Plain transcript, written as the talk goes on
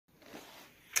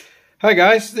Hi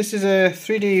guys, this is a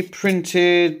 3D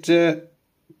printed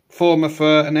former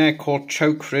for an air core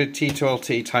choke for a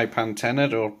T2LT type antenna,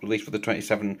 or at least for the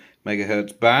 27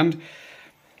 MHz band.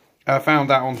 I found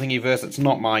that on Thingiverse. It's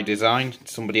not my design,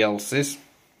 it's somebody else's.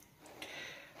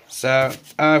 So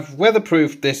I've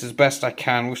weatherproofed this as best I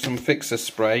can with some fixer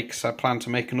spray, because I plan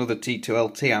to make another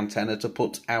T2LT antenna to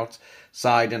put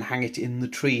outside and hang it in the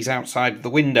trees outside of the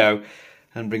window,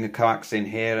 and bring a coax in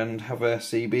here and have a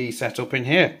CB set up in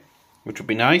here, which would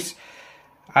be nice.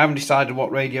 I haven't decided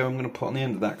what radio I'm going to put on the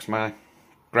end of that, because my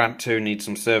Grant 2 needs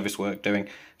some service work doing.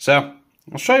 So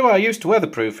I'll show you what I used to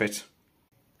weatherproof it.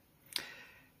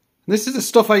 This is the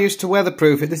stuff I used to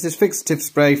weatherproof it. This is fixative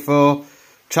spray for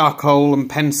charcoal and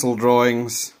pencil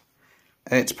drawings.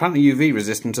 It's apparently UV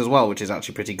resistant as well, which is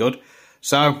actually pretty good.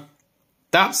 So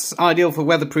that's ideal for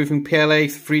weatherproofing PLA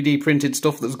 3D printed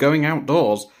stuff that's going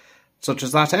outdoors, such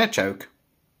as that air choke.